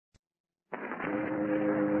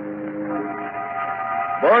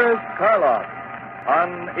Boris Karloff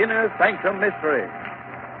on Inner Sanctum Mystery.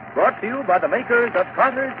 Brought to you by the makers of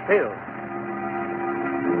Carter's Pills.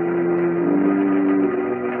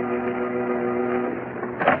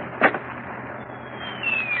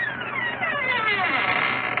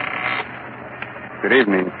 Good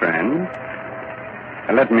evening, friends.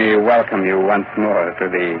 Let me welcome you once more to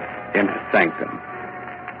the Inner Sanctum.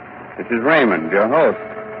 This is Raymond, your host.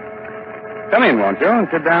 Come in, won't you, and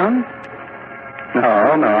sit down? No,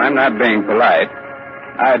 I'm not being polite.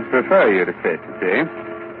 I'd prefer you to sit, you see,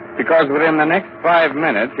 because within the next 5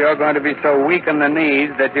 minutes, you're going to be so weak in the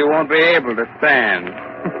knees that you won't be able to stand.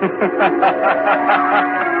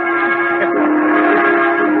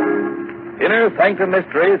 Inner Sanctum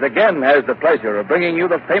Mysteries again has the pleasure of bringing you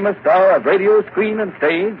the famous star of radio, screen, and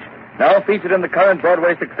stage, now featured in the current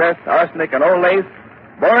Broadway success, Arsenic and Old Lace,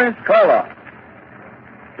 Boris Karloff.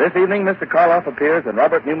 This evening, Mr. Karloff appears in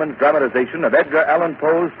Robert Newman's dramatization of Edgar Allan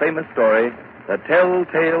Poe's famous story, The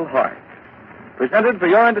Telltale Heart. Presented for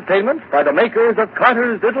your entertainment by the makers of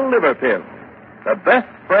Carter's Little Liver Pill, the best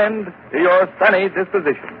friend to your sunny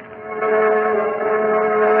disposition.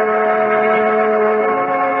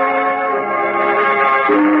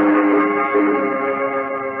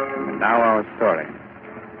 And now our story.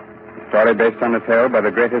 A story based on a tale by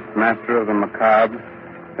the greatest master of the macabre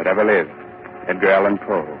that ever lived, Edgar Allan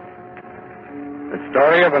Poe. The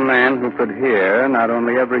story of a man who could hear not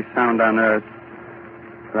only every sound on earth,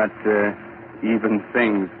 but even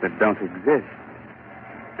things that don't exist.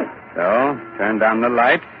 So, turn down the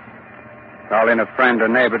lights, call in a friend or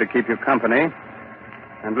neighbor to keep you company,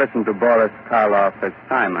 and listen to Boris Karloff as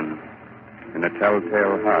Simon in The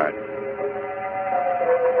Telltale Heart.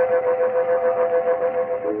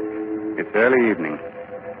 It's early evening.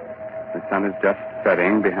 The sun is just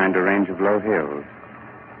setting behind a range of low hills.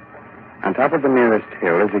 On top of the nearest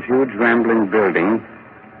hill is a huge rambling building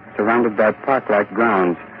surrounded by park-like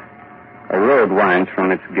grounds. A road winds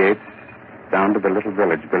from its gates down to the little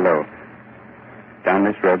village below. Down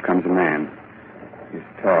this road comes a man. He's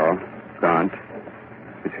tall, gaunt,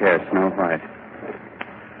 his hair snow white.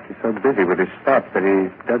 He's so busy with his thoughts that he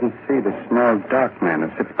doesn't see the small, dark man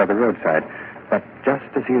who sits by the roadside. But just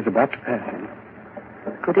as he is about to pass him...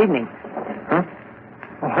 Good evening. Huh?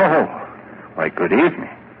 Oh, why, good evening.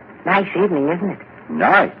 Nice evening, isn't it?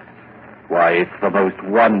 Nice? Why, it's the most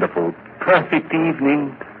wonderful, perfect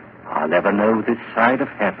evening I'll ever know this side of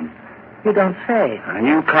heaven. You don't say.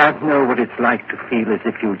 You can't know what it's like to feel as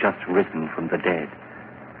if you've just risen from the dead.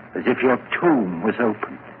 As if your tomb was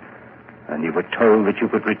opened, and you were told that you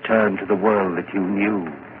could return to the world that you knew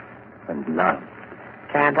and loved.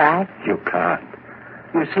 Can't I? You can't.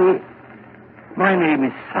 You see, my name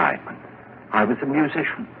is Simon. I was a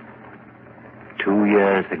musician. 2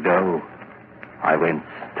 years ago, I went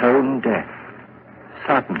stone deaf.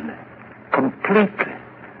 Suddenly. Completely.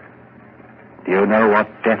 Do you know what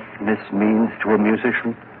deafness means to a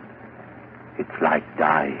musician? It's like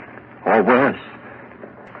dying. Or worse.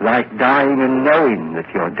 Like dying and knowing that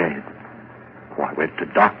you're dead. Oh, I went to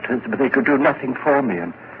doctors, but they could do nothing for me.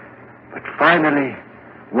 But finally,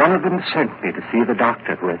 one of them sent me to see the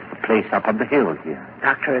doctor who has the place up on the hill here.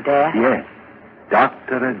 Dr. Adair? Yes,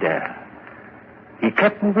 Dr. Adair. He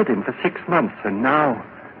kept me with him for 6 months, and now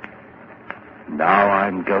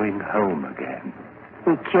I'm going home again.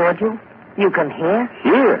 He cured you? You can hear?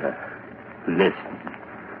 Hear? Listen.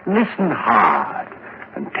 Listen hard,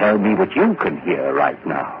 and tell me what you can hear right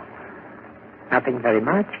now. Nothing very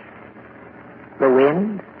much. The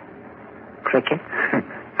wind? Crickets?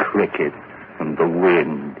 Crickets and the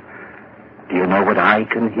wind. Do you know what I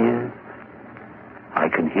can hear? I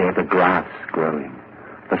can hear the grass growing,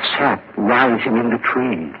 the sap rising in the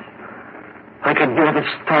trees. I can hear the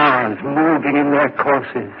stars moving in their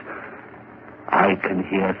courses. I can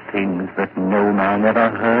hear things that no man ever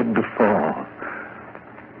heard before.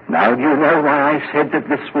 Now do you know why I said that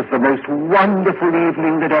this was the most wonderful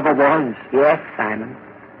evening that ever was? Yes, Simon.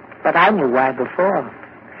 But I knew why before.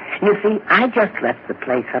 You see, I just left the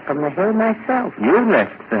place up on the hill myself. You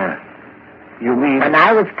left there? You mean... When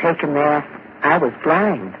I was taken there, I was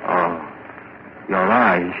blind. Oh, your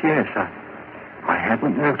eyes, yes. I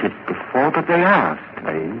hadn't noticed before, but they are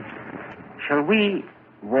strange. Shall we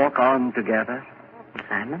walk on together?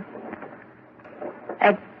 Simon?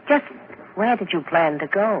 Just where did you plan to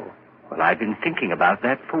go? Well, I've been thinking about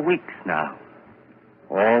that for weeks now.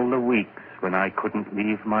 All the weeks when I couldn't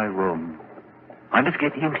leave my room. I must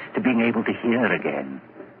get used to being able to hear again,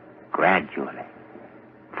 gradually.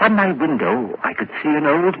 From my window, I could see an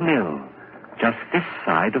old mill, just this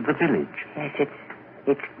side of the village. Yes,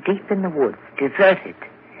 it's deep in the woods, deserted.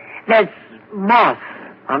 There's moss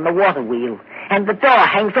on the water wheel, and the door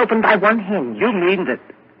hangs open by one hinge. You mean that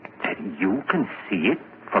you can see it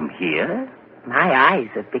from here? My eyes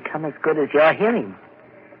have become as good as your hearing.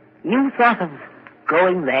 You thought of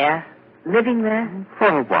going there, living there?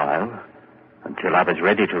 For a while, until I was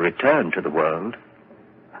ready to return to the world.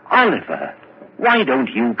 Oliver, why don't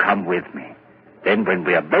you come with me? Then when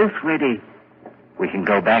we are both ready, we can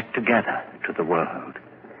go back together to the world.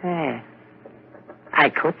 Yeah. I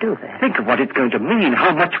could do that. Think of what it's going to mean,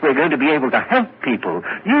 how much we're going to be able to help people.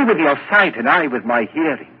 You with your sight and I with my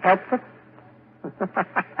hearing. Help them?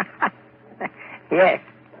 Yes.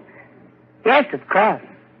 Yes, of course.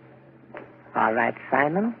 All right,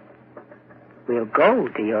 Simon. We'll go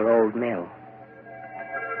to your old mill.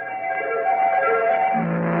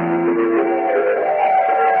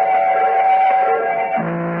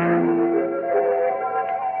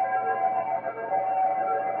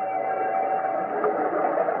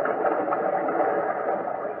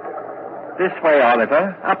 This way,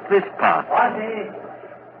 Oliver. Up this path.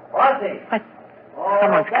 What?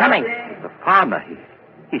 Someone's coming. The farmer,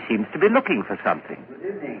 he seems to be looking for something.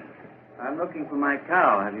 Good evening. I'm looking for my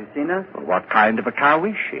cow. Have you seen her? Well, what kind of a cow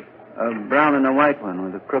is she? A brown and a white one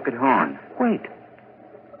with a crooked horn. Wait.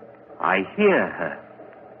 I hear her.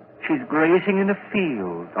 She's grazing in a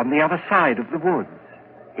field on the other side of the woods.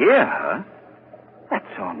 Hear her?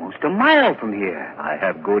 That's almost a mile from here. I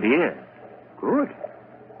have good ears. Good.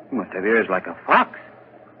 You must have ears like a fox.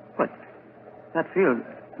 But that field,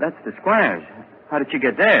 that's the squire's. How did she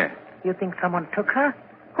get there? You think someone took her?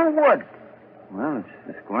 Who would? Well, it's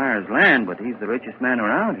the squire's land, but he's the richest man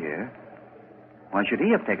around here. Why should he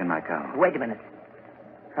have taken my cow? Wait a minute.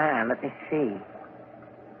 Let me see.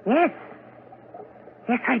 Yes.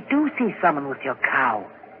 Yes, I do see someone with your cow.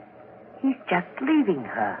 He's just leaving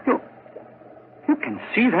her. You can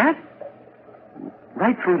see that?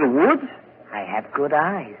 Right through the woods? I have good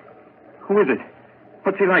eyes. Who is it?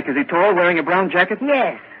 What's he like? Is he tall, wearing a brown jacket?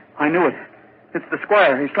 Yes. I knew it. It's the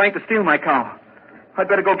squire. He's trying to steal my cow. I'd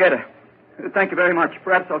better go get her. Thank you very much.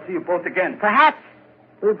 Perhaps I'll see you both again. Perhaps.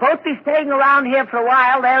 We'll both be staying around here for a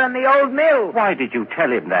while there in the old mill. Why did you tell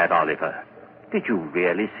him that, Oliver? Did you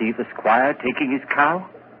really see the squire taking his cow?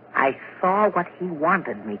 I saw what he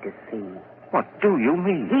wanted me to see. What do you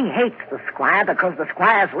mean? He hates the squire because the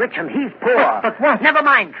squire's rich and he's poor. But what? Never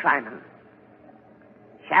mind, Simon.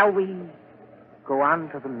 Shall we go on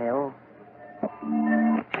to the mill?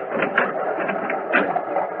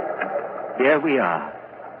 Here we are.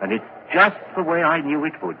 And it's just the way I knew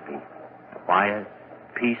it would be. Quiet,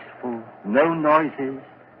 peaceful, no noises,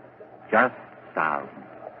 just sound.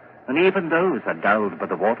 And even those are dulled by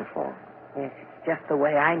the waterfall. Yes, it's just the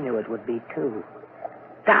way I knew it would be, too.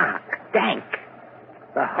 Dark, dank.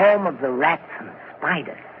 The home of the rats and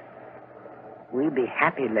spiders. We'll be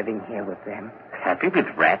happy living here with them. Happy with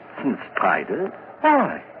rats and spiders?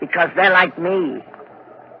 Why? Because they're like me.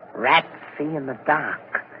 Rats see in the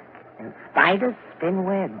dark, and spiders spin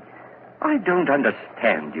webs. I don't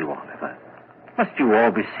understand you, Oliver. Must you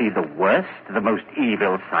always see the worst, the most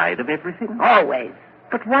evil side of everything? Always.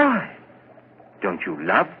 But why? Don't you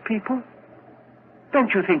love people?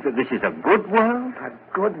 Don't you think that this is a good world? A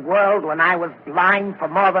good world when I was blind for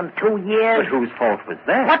more than 2 years. But whose fault was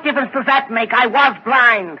that? What difference does that make? I was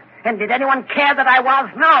blind. And did anyone care that I was?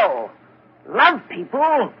 No. Love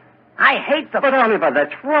people. I hate them. But, Oliver,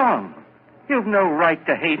 that's wrong. You've no right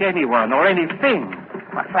to hate anyone or anything.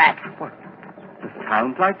 What's that? What? It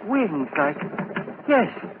sounds like wings, like...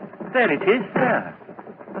 Yes, there it is, there.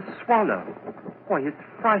 A swallow. Why, it's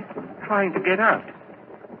frightened, trying to get out.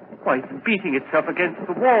 Why, it's beating itself against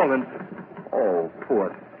the wall and... Oh,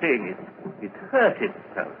 poor thing, it's hurt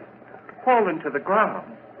itself. Fallen to the ground.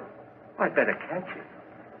 I'd better catch it.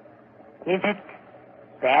 Is it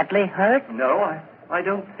badly hurt? No, I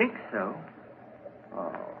don't think so.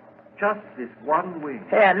 Oh, just this one wing.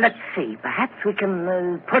 Here, let's see. Perhaps we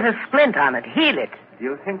can put a splint on it, heal it. Do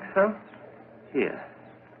you think so? Here,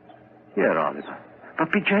 Oliver.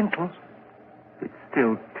 But be gentle. It's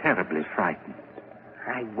still terribly frightened.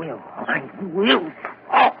 I will.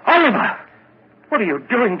 Oh, Oliver! What are you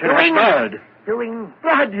doing to that bird? Doing...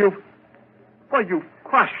 Blood, you've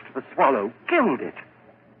crushed the swallow, killed it.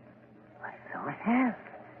 So I have.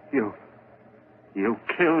 You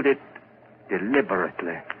killed it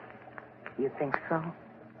deliberately. You think so?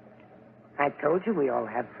 I told you we all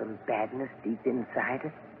have some badness deep inside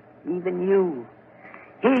us. Even you.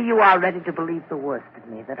 Here you are ready to believe the worst of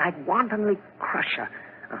me, that I'd wantonly crush a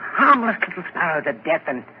harmless little sparrow to death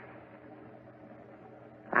and...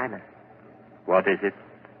 Simon. What is it?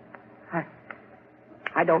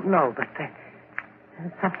 I don't know, but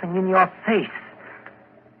there's something in your face.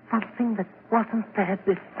 something that wasn't there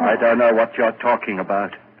before. I don't know what you're talking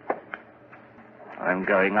about. I'm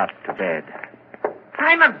going up to bed.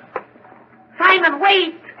 Simon! Simon,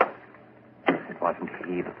 wait! It wasn't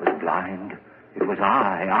he that was blind. It was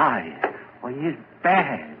I. Well, he's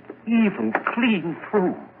bad, evil, clean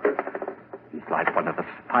through. He's like one of the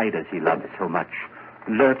spiders he loves so much,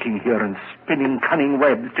 lurking here and spinning cunning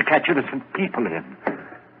webs to catch innocent people in.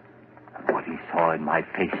 And what he saw in my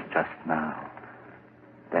face just now,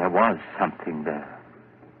 there was something there.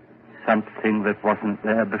 Something that wasn't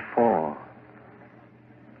there before.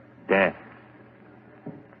 Death.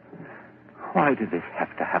 Why did this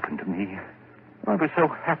have to happen to me? I was so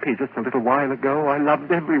happy just a little while ago. I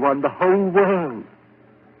loved everyone, the whole world.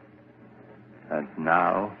 And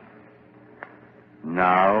now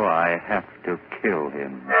I have to kill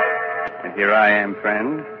him. And here I am,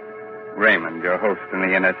 friend, Raymond, your host in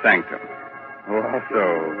the Inner Sanctum, who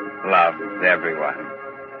also loves everyone.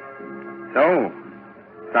 So,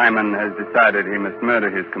 Simon has decided he must murder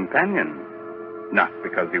his companion. Not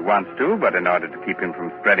because he wants to, but in order to keep him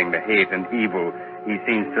from spreading the hate and evil he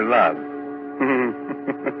seems to love.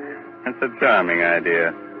 That's a charming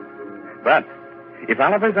idea. But if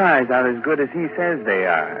Oliver's eyes are as good as he says they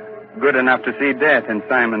are, good enough to see death in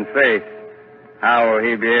Simon's face, how will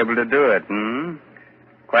he be able to do it,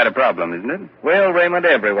 Quite a problem, isn't it? Well, Raymond,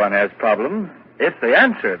 everyone has problems. It's the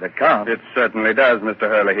answer that counts. It certainly does, Mr.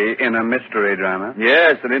 Hurley, in a mystery drama.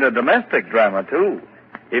 Yes, and in a domestic drama, too.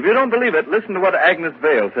 If you don't believe it, listen to what Agnes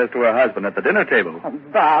Vale says to her husband at the dinner table. Oh,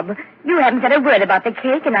 Bob, you haven't said a word about the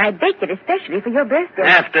cake, and I baked it especially for your birthday.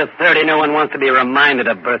 After 30, no one wants to be reminded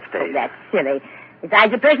of birthdays. Oh, that's silly.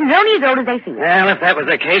 Besides, a person's only as old as they feel. Well, if that was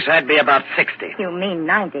the case, I'd be about 60. You mean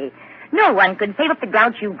 90. No one could save up the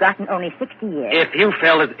grouch you've got in only 60 years. If you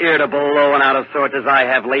felt as irritable, low, and out of sorts as I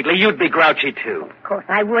have lately, you'd be grouchy, too. Of course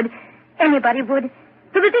I would. Anybody would.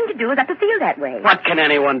 So the thing to do is not to feel that way. What can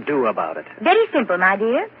anyone do about it? Very simple, my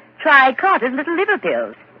dear. Try Carter's little liver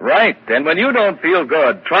pills. Right. And when you don't feel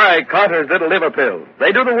good, try Carter's little liver pills.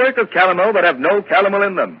 They do the work of calomel but have no calomel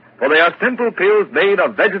in them, for they are simple pills made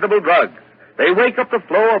of vegetable drugs. They wake up the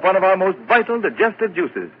flow of one of our most vital digestive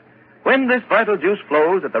juices. When this vital juice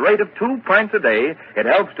flows at the rate of 2 pints a day, it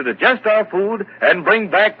helps to digest our food and bring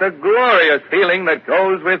back the glorious feeling that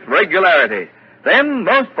goes with regularity. Then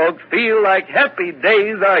most folks feel like happy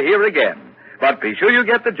days are here again. But be sure you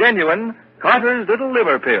get the genuine Carter's little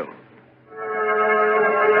liver pill.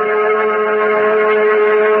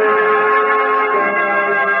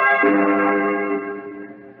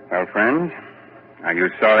 Well, friends, are you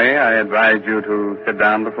sorry I advised you to sit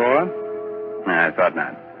down before? No, I thought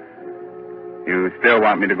not. You still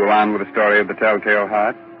want me to go on with the story of the Telltale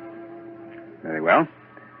Heart? Very well.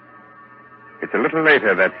 It's a little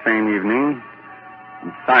later that same evening,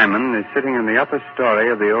 and Simon is sitting in the upper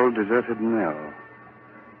story of the old deserted mill,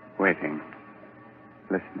 waiting,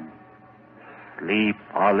 listening. Sleep,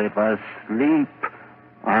 Oliver, sleep.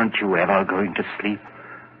 Aren't you ever going to sleep?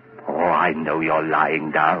 Oh, I know you're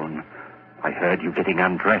lying down. I heard you getting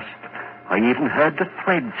undressed. I even heard the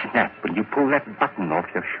thread snap when you pulled that button off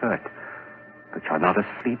your shirt. But you're not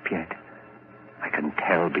asleep yet. I can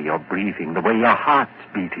tell by your breathing, the way your heart's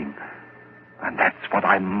beating. And that's what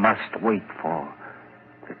I must wait for.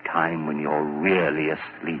 The time when you're really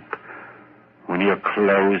asleep. When you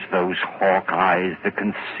close those hawk eyes that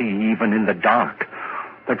can see even in the dark.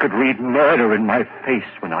 That could read murder in my face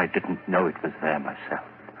when I didn't know it was there myself.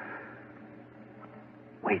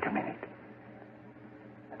 Wait a minute.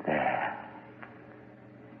 There.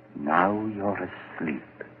 Now you're asleep.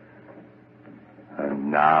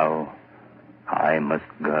 And now I must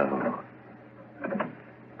go.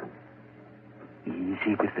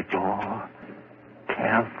 Easy with the door.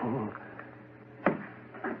 Careful.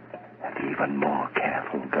 And even more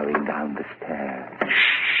careful going down the stairs.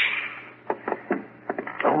 Shh.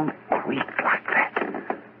 Don't creak like that.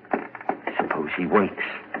 Suppose he wakes.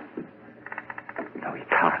 No, he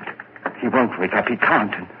can't. He won't wake up. He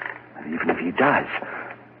can't. And even if he does...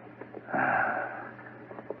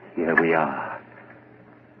 here we are.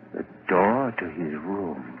 The door to his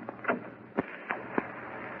room.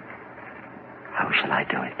 How shall I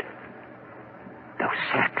do it? Those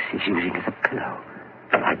sacks he's using as a pillow.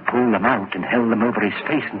 Shall I pull them out and held them over his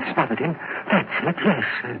face and smothered him? That's it, yes.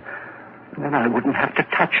 And then I wouldn't have to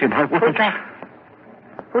touch him. I wouldn't... Who's there?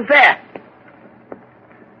 Who's there?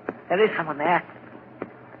 There is someone there.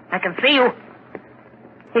 I can see you.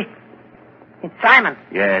 It's Simon.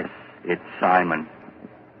 Yes, it's Simon.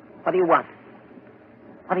 What do you want?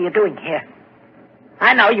 What are you doing here?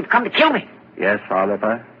 I know you've come to kill me. Yes,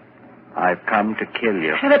 Oliver. I've come to kill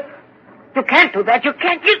you. Philip, You can't do that. You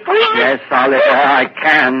can't. Yes, Oliver, I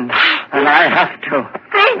can. And I have to.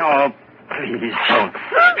 Oh, please don't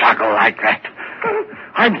struggle like that.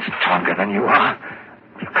 I'm stronger than you are.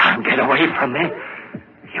 You can't get away from me.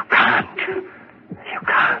 You can't. You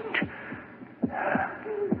can't.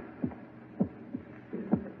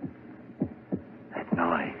 That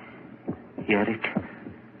noise. Hear it?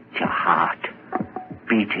 It's your heart.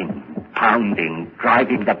 Beating, pounding,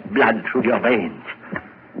 driving the blood through your veins.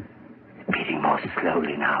 It's beating more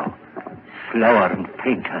slowly now. Slower and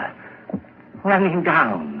fainter. Running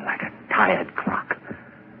down like a tired clock.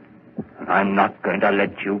 And I'm not going to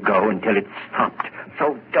let you go until it's stopped.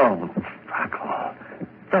 So don't struggle.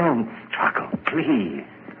 Don't struggle, please.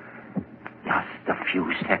 Just a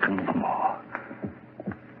few seconds more.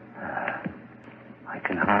 I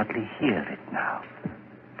can hardly hear it now.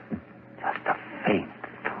 Just a faint,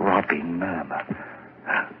 throbbing murmur.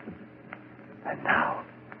 And now,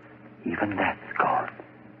 even that's gone.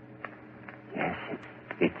 Yes,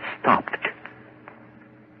 it stopped.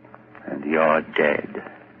 And you're dead.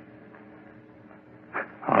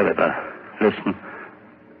 Oliver, listen.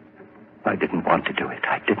 I didn't want to do it.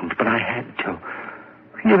 I didn't, but I had to.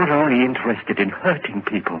 You were only interested in hurting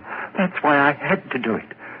people. That's why I had to do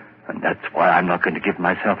it. And that's why I'm not going to give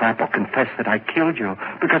myself up or confess that I killed you,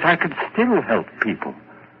 because I could still help people.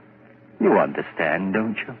 You understand,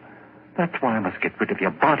 don't you? That's why I must get rid of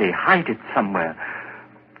your body, hide it somewhere.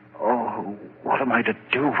 Oh, what am I to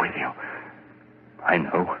do with you? I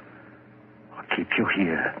know. I'll keep you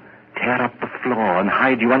here, tear up the floor and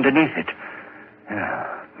hide you underneath it.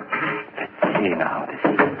 Let's see now,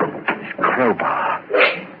 this crowbar.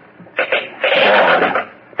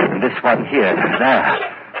 And this one here,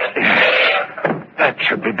 there. That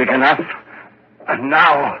should be big enough. And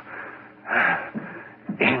now,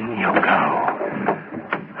 in you go.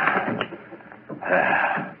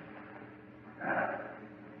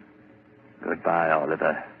 Goodbye,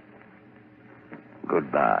 Oliver.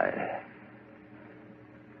 Goodbye.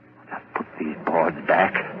 Just put these boards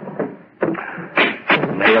back.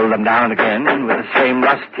 Nail them down again with the same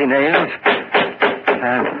rusty nails.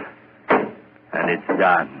 And it's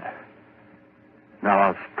done. Now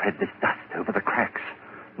I'll spread this dust over the cracks.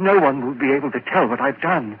 No one will be able to tell what I've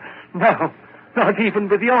done. No, not even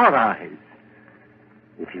with your eyes.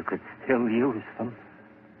 If you could still use them.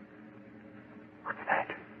 What's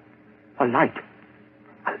that? A light.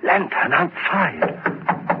 A lantern outside.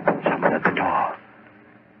 Someone at the door.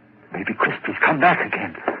 Maybe Christie's come back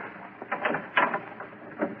again.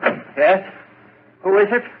 Yes? Who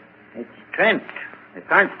is it? It's Trent, the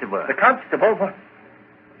constable. The constable?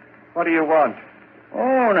 What do you want?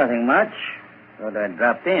 Oh, nothing much. Thought I'd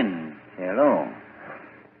drop in. Say hello.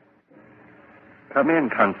 Come in,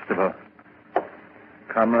 constable.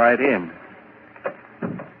 Come right in.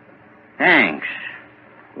 Thanks.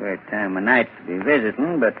 Queer time of night to be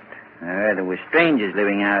visiting, but I heard there were strangers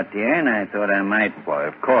living out here, and I thought I might... Why,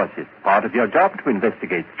 of course, it's part of your job to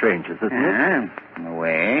investigate strangers, isn't it? In a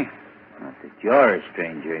way. Not that you're a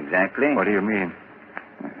stranger, exactly. What do you mean?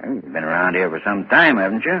 Well, you've been around here for some time,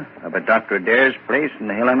 haven't you? Up at Dr. Adair's place in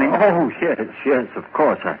the hill, I mean? Oh, yes, of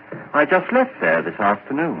course. I just left there this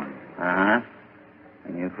afternoon. Uh-huh.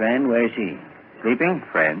 And your friend, where's he? Sleeping?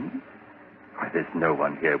 Friend? Why, there's no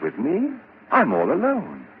one here with me. I'm all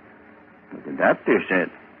alone. But the doctor said...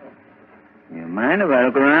 You mind if I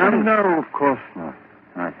look around? No, of course not.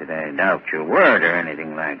 Not that I doubt your word or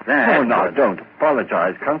anything like that. Oh, no, don't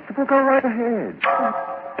apologize, Constable. Go right ahead.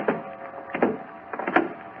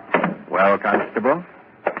 Well, Constable?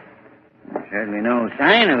 There's certainly no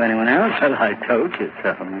sign of anyone else. Well, I told you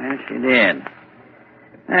so. Yes, you did.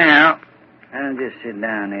 Now, I'll just sit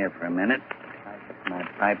down here for a minute. Get my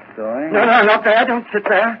pipe going. No, not there. Don't sit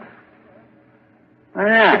there. Why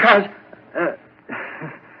not? Because,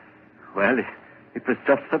 well, it was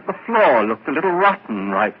just that the floor looked a little rotten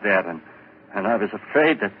right there, and I was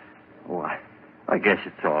afraid that... Oh, I guess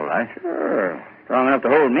it's all right. Sure. Strong enough to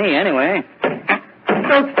hold me, anyway.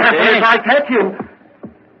 Don't stop me if I catch you.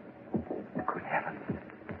 Good heavens.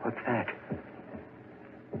 What's that?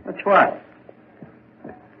 What's what?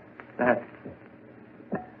 That's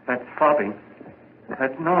throbbing.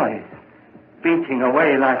 That noise. Beating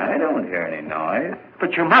away like... I don't hear any noise.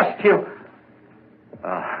 But you must, you...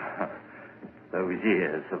 Those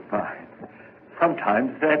ears of mine.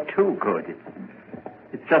 Sometimes they're too good.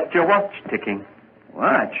 It's just your watch ticking.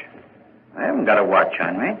 Watch? I haven't got a watch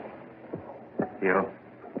on me. You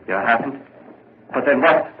haven't? But then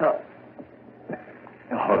what?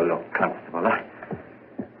 Oh, look, Constable,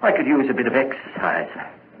 I could use a bit of exercise.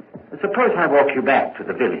 Suppose I walk you back to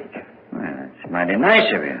the village. Well, that's mighty nice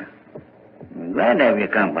of you. I'm glad to have your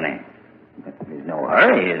company.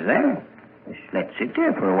 hurry, is there? Let's sit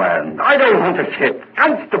here for a while. I don't want to sit.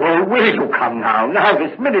 Constable, will you come now? Now,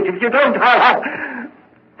 this minute. If you don't,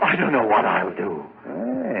 I don't know what I'll do.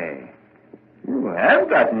 Hey, you have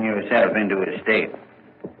gotten yourself into a state.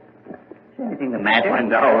 Is anything the matter?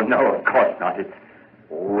 No, of course not. It's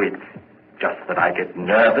just that I get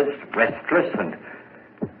nervous, restless, and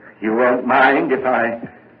you won't mind if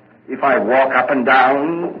I walk up and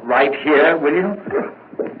down right here, will you?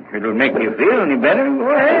 It'll make you feel any better. Go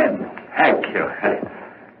ahead. Thank you.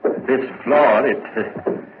 This floor, it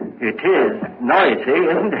is noisy,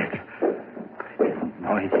 isn't it? It isn't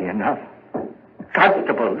noisy enough.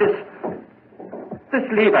 Constable, this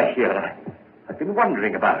lever here, I've been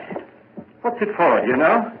wondering about it. What's it for, do you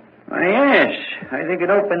know? Yes, I think it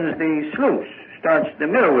opens the sluice, starts the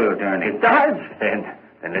mill wheel turning. It does? Then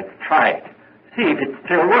let's try it. See if it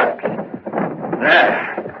still works. There.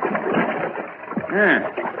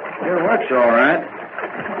 Still works all right.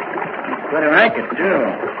 Quite a racket, too.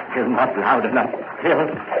 Still not loud enough. Still.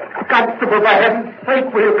 Constable, for heaven's sake,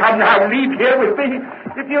 will you come now? Leave here with me.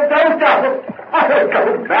 If you don't, I'll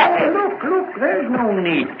go back. Look, there's no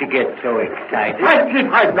need to get so excited.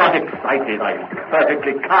 I'm not excited. I'm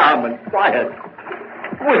perfectly calm and quiet.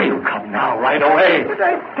 Will you come now, right away? But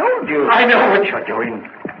I told you. I know what you're doing.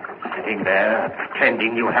 Sitting there,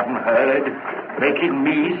 pretending you haven't heard, making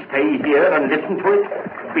me stay here and listen to it,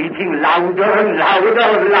 beating louder and louder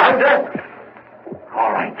and louder.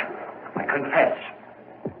 All right, I confess.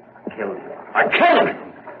 I killed him.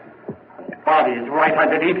 His body is right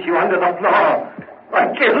underneath you under the floor.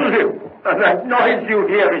 I killed him, and that noise you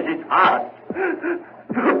hear is his heart.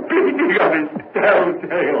 The beating of his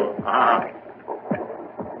telltale heart.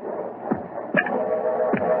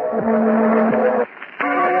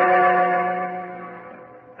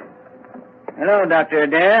 Hello, Dr.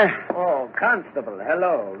 Adair. Oh, Constable,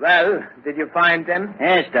 hello. Well, did you find them?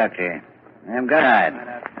 Yes, Doctor. I'm glad.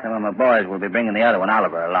 Some of my boys will be bringing the other one,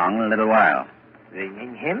 Oliver, along in a little while.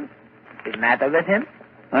 Bringing him? What's the matter with him?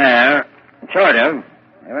 Well, sort of.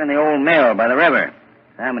 They were in the old mill by the river.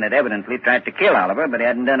 Simon had evidently tried to kill Oliver, but he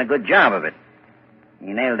hadn't done a good job of it.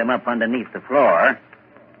 He nailed him up underneath the floor.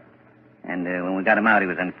 And when we got him out, he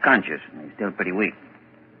was unconscious. He's still pretty weak.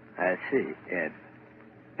 I see. Yes.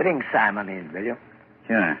 Bring Simon in, will you?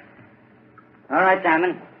 Sure. All right,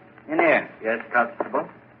 Simon. In here. Yes, Constable?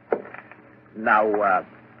 Now,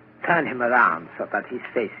 turn him around so that he's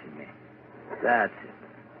facing me. That's it.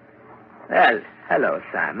 Well, hello,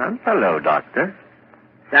 Simon. Hello, Doctor.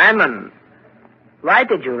 Simon, why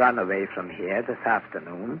did you run away from here this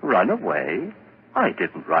afternoon? Run away? I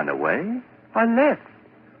didn't run away. I left.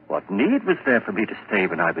 What need was there for me to stay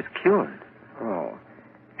when I was cured? Oh.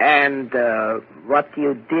 And what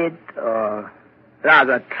you did, or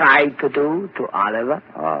rather tried to do to Oliver?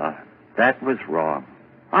 That was wrong.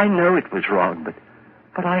 I know it was wrong,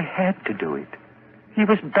 but I had to do it. He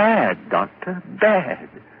was bad, Doctor, bad.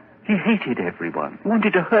 He hated everyone,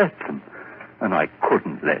 wanted to hurt them, and I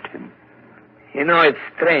couldn't let him. You know, it's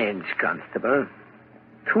strange, Constable.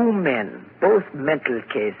 2 men, both mental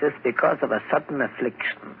cases because of a sudden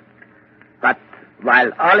affliction. But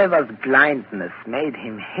while Oliver's blindness made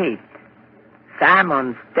him hate,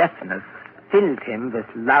 Simon's deafness filled him with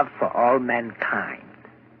love for all mankind.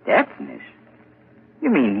 Deafness? You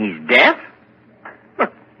mean he's deaf? But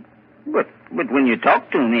when you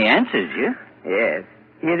talk to him, he answers you. Yes,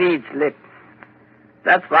 he reads lips.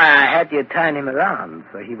 That's why I had you turn him around,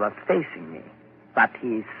 so he was facing me. But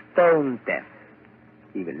he's stone deaf.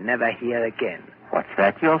 He will never hear again. What's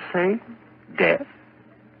that you're saying? Deaf?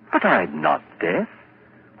 But I'm not deaf.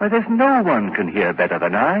 Why, there's no one can hear better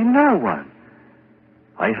than I. No one.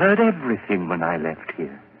 I heard everything when I left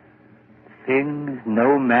here. Things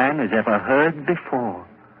no man has ever heard before.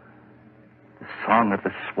 The song of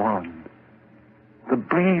the swan. The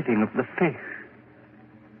breathing of the fish.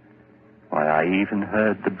 Why, I even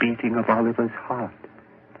heard the beating of Oliver's heart.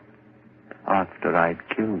 After I'd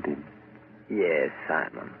killed him. Yes,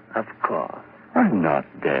 Simon, of course. I'm not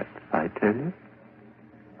deaf, I tell you.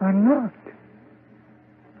 I'm not.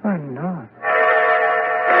 I'm not.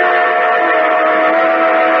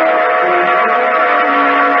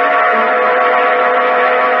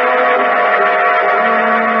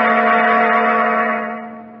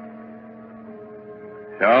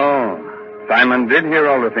 So, Simon did hear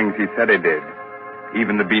all the things he said he did.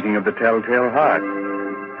 Even the beating of the telltale heart.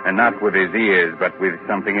 And not with his ears, but with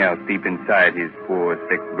something else deep inside his poor,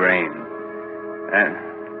 sick brain.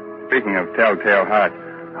 Speaking of telltale heart,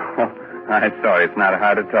 I saw it's not a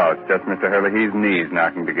heart at all. It's just Mr. Herlihy's knees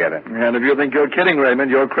knocking together. And if you think you're kidding, Raymond,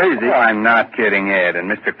 you're crazy. Oh, I'm not kidding, Ed. In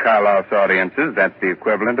Mr. Karloff's audiences, that's the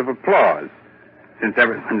equivalent of applause. since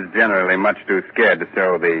everyone's generally much too scared to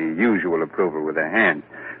show the usual approval with their hands.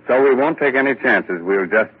 So we won't take any chances. We'll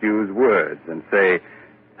just use words and say,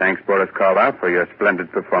 thanks, Boris Karloff, for your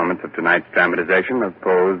splendid performance of tonight's dramatization of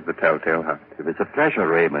Poe's The Telltale Heart. It was a pleasure,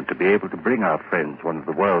 Raymond, to be able to bring our friends one of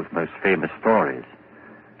the world's most famous stories.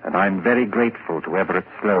 And I'm very grateful to Everett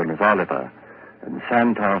Sloane as Oliver and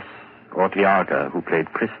Santos Ortiaga, who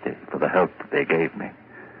played Christie, for the help they gave me.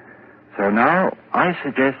 So now I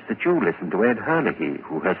suggest that you listen to Ed Hurley,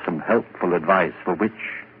 who has some helpful advice for which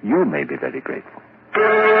you may be very grateful.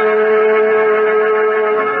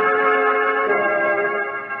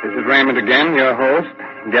 This is Raymond again, your host,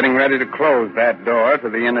 getting ready to close that door to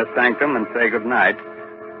the Inner Sanctum and say goodnight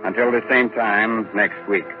until the same time next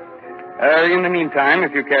week. In the meantime,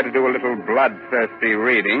 if you care to do a little bloodthirsty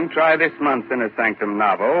reading, try this month's Inner Sanctum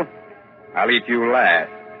novel, I'll Eat You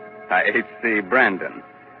Last, by H.C. Brandon.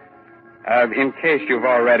 In case you've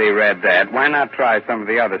already read that, why not try some of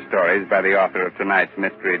the other stories by the author of tonight's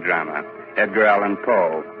mystery drama, Edgar Allan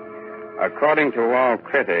Poe? According to all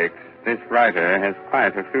critics, this writer has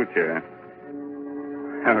quite a future.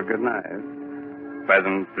 Oh, good night.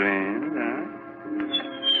 Pleasant dreams, huh?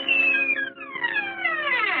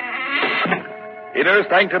 Inner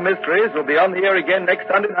Sanctum Mysteries will be on the air again next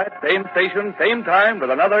Sunday night, same station, same time,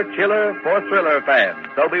 with another chiller for thriller fans.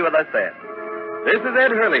 So be with us then. This is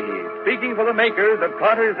Ed Hurley, speaking for the makers of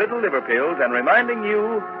Carter's Little Liver Pills and reminding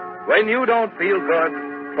you, when you don't feel good,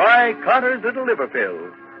 try Carter's Little Liver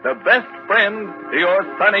Pills, the best friend to your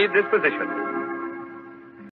sunny disposition.